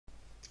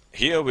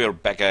Here we're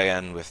back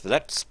again with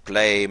Let's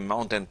Play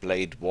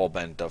Mount&Blade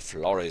Warband the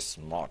Floris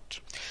mod.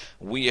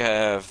 We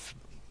have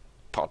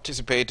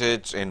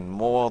participated in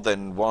more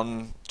than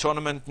one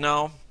tournament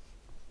now.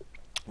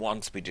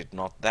 Once we did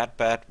not that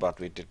bad, but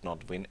we did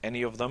not win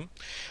any of them.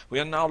 We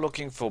are now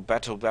looking for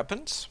better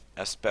weapons,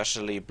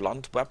 especially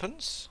blunt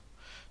weapons,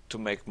 to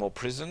make more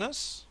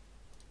prisoners.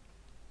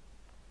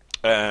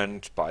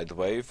 And, by the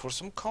way, for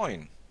some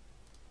coin,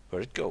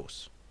 where it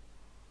goes.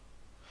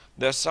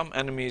 There's some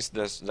enemies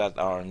that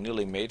are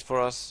nearly made for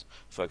us.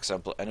 For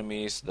example,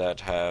 enemies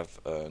that have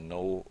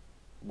no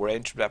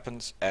ranged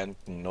weapons and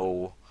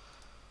no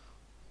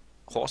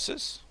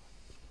horses.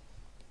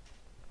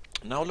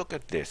 Now look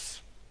at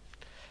this.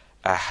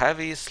 A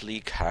heavy,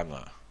 sleek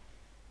hammer.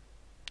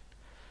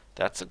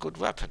 That's a good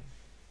weapon.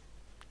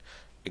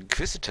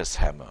 Inquisitor's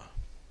hammer.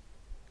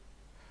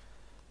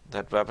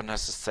 That weapon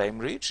has the same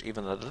reach,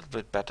 even a little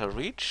bit better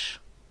reach.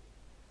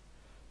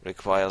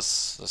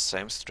 Requires the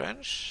same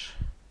strength.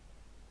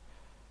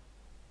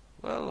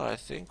 Well, I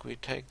think we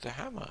take the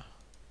hammer,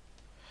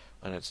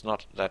 and it's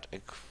not that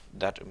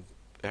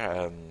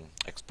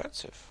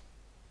expensive.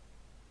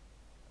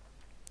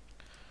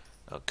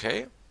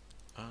 Okay,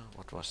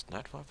 what was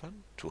that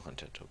weapon?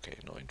 200. Okay,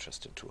 no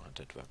interest in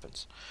 200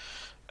 weapons.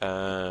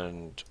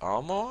 And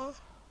armor.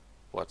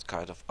 What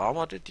kind of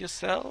armor did you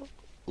sell?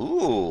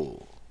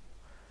 Ooh.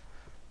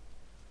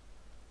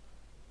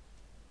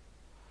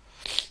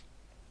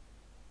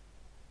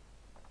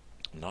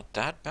 Not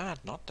that bad.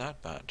 Not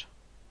that bad.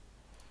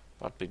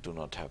 But we do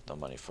not have the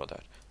money for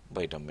that.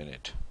 Wait a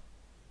minute.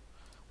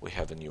 We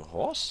have a new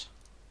horse?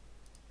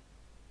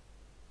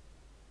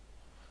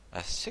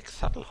 A 6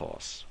 saddle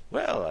horse.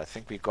 Well, I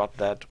think we got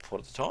that for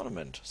the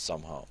tournament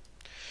somehow.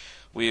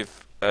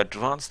 We've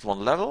advanced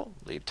one level.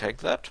 We take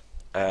that.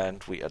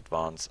 And we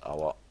advance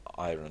our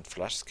iron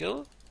flash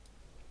skill.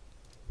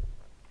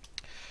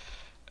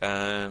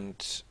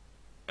 And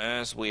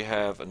as we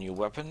have a new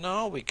weapon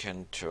now, we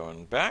can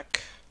turn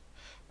back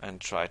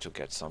and try to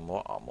get some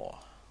more armor.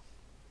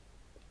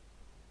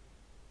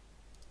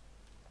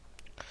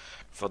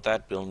 For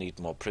that we'll need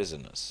more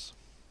prisoners.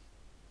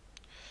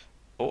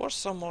 Or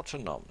some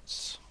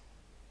autonomous.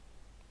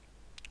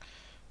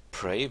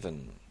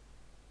 Praven.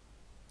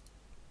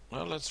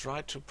 Well, let's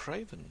ride to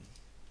Praven.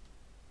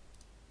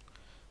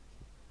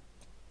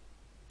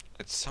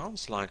 It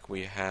sounds like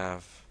we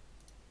have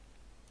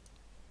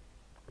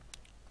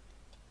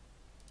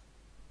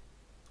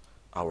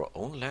our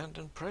own land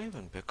in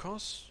Praven,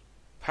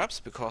 perhaps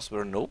because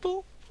we're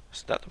noble?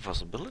 Is that a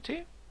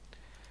possibility?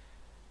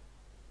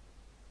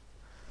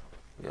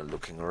 We are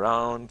looking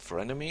around for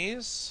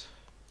enemies.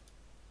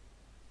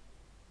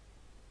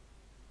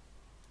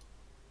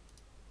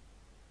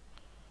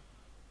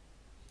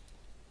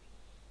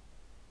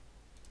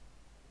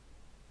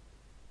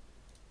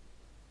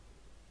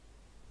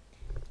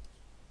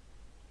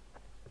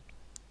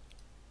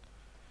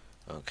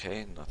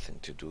 Okay, nothing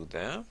to do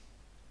there.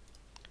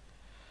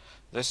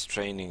 This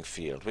training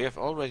field. We have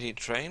already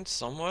trained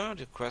somewhere.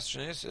 The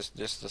question is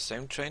this the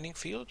same training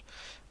field?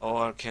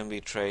 Or can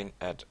we train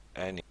at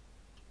any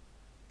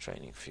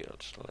training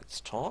field?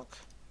 Let's talk.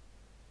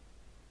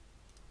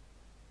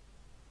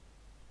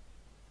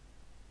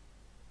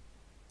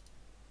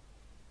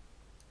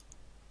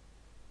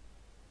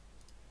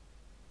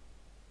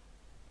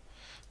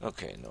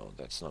 Okay, no,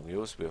 that's no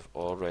use. We have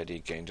already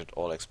gained it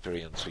all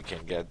experience we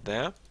can get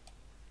there.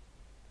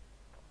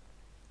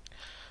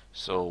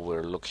 So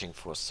we're looking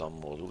for some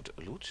more loot.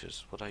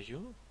 Looters, what are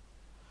you?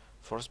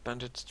 Forest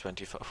bandits,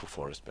 25. Oh,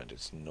 forest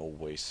bandits, no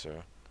way,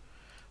 sir.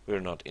 We're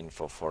not in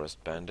for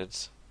forest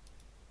bandits.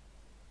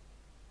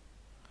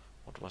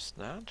 What was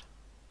that?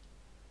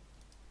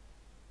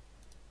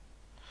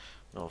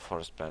 No,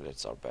 forest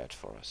bandits are bad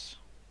for us.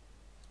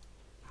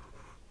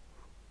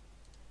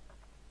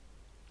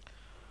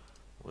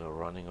 We're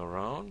running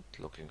around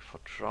looking for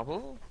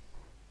trouble.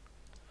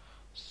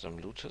 Some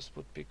looters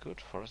would be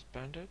good. Forest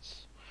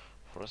bandits.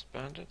 Forest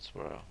bandits.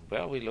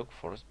 Where we look?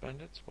 Forest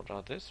bandits. What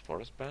are this?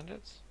 Forest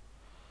bandits.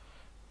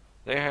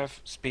 They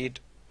have speed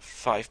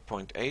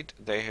 5.8.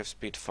 They have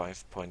speed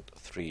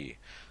 5.3.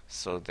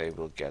 So they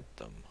will get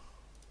them.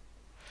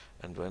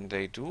 And when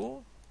they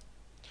do,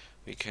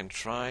 we can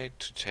try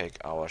to take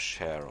our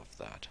share of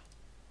that.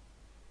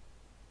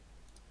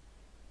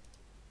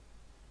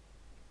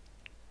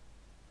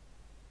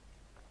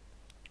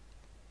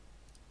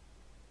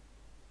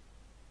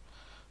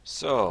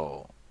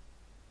 So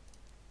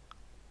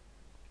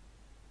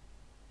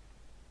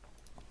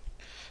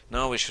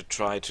now we should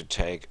try to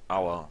take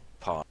our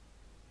part.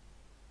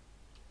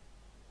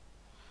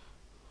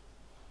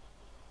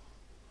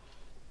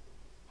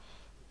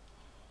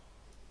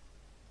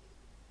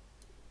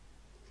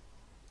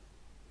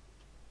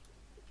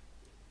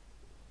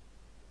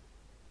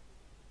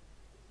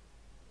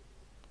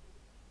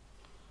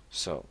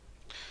 So,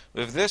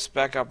 with this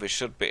backup we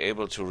should be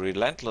able to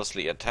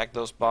relentlessly attack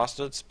those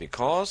bastards,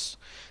 because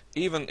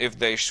even if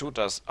they shoot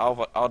us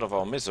out of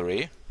our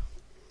misery,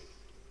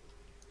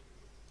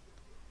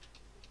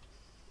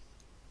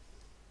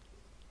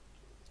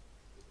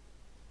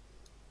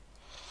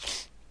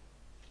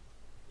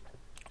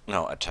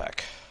 Now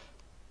attack.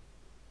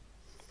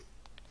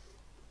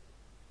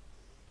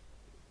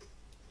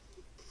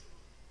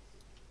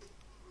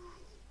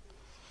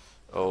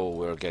 Oh,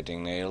 we're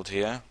getting nailed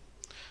here.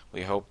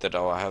 We hope that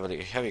our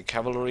heavy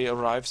cavalry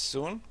arrives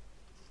soon,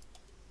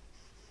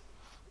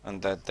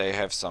 and that they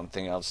have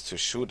something else to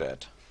shoot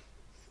at.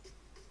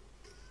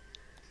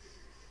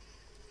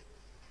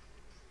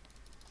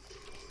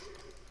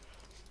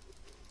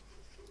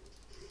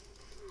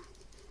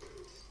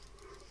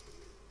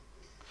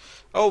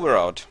 Oh, we're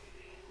out.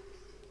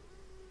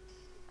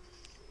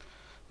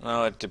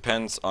 Now it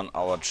depends on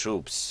our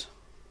troops,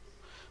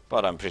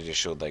 but I'm pretty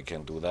sure they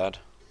can do that.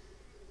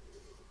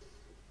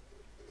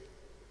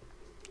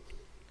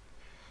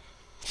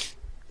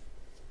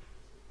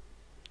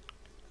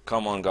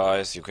 Come on,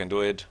 guys, you can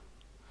do it.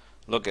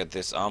 Look at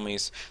these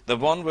armies. The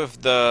one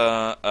with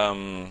the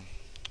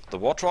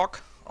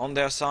warthog on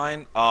their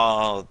sign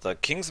are the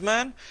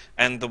Kingsmen,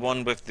 and the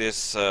one with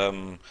this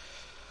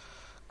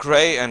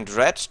grey and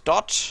red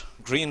dot,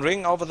 green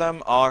ring over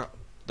them, are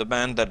the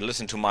men that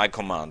listen to my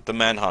command, the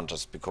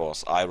manhunters,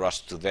 because I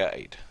rushed to their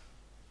aid.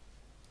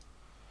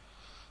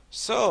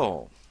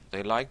 So,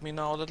 they like me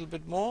now a little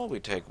bit more. We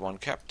take one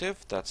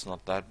captive, that's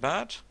not that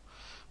bad.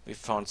 We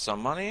found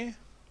some money.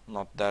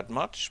 Not that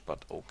much,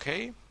 but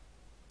okay.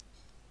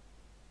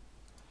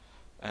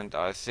 And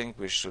I think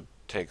we should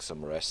take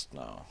some rest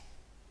now.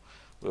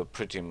 We're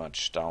pretty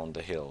much down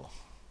the hill.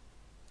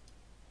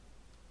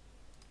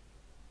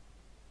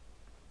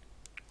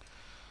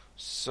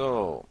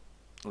 So,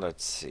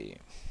 let's see.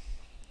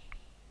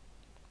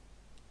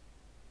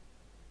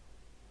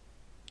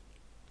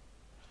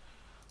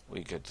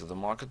 We get to the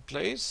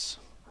marketplace.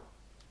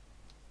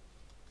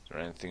 Is there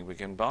anything we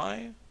can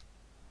buy?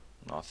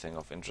 Nothing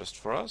of interest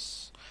for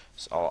us.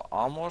 Is our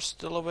armor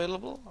still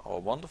available? Our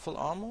wonderful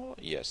armor?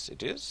 Yes,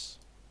 it is.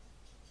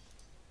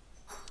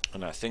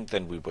 And I think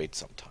then we wait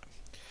some time.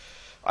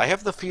 I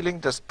have the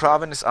feeling this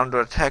province is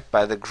under attack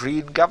by the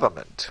green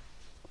government.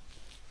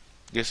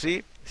 You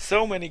see,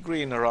 so many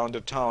green around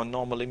the town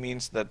normally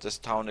means that this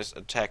town is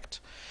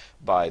attacked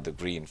by the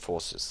green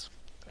forces.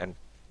 And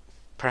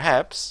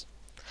perhaps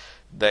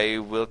they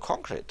will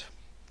conquer it.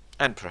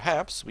 And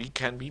perhaps we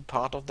can be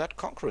part of that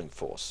conquering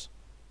force.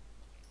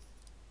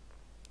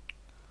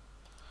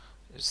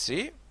 You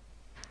see?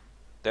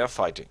 They're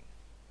fighting.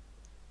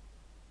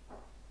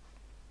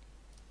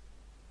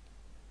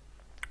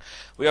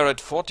 We are at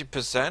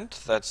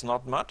 40%, that's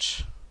not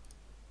much.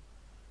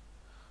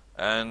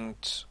 And,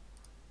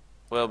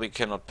 well, we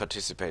cannot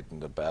participate in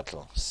the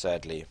battle,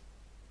 sadly.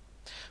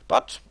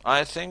 But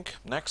I think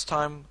next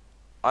time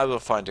I will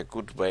find a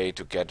good way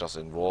to get us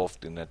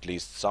involved in at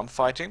least some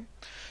fighting.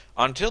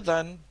 Until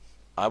then,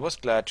 I was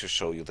glad to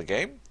show you the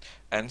game,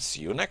 and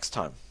see you next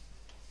time.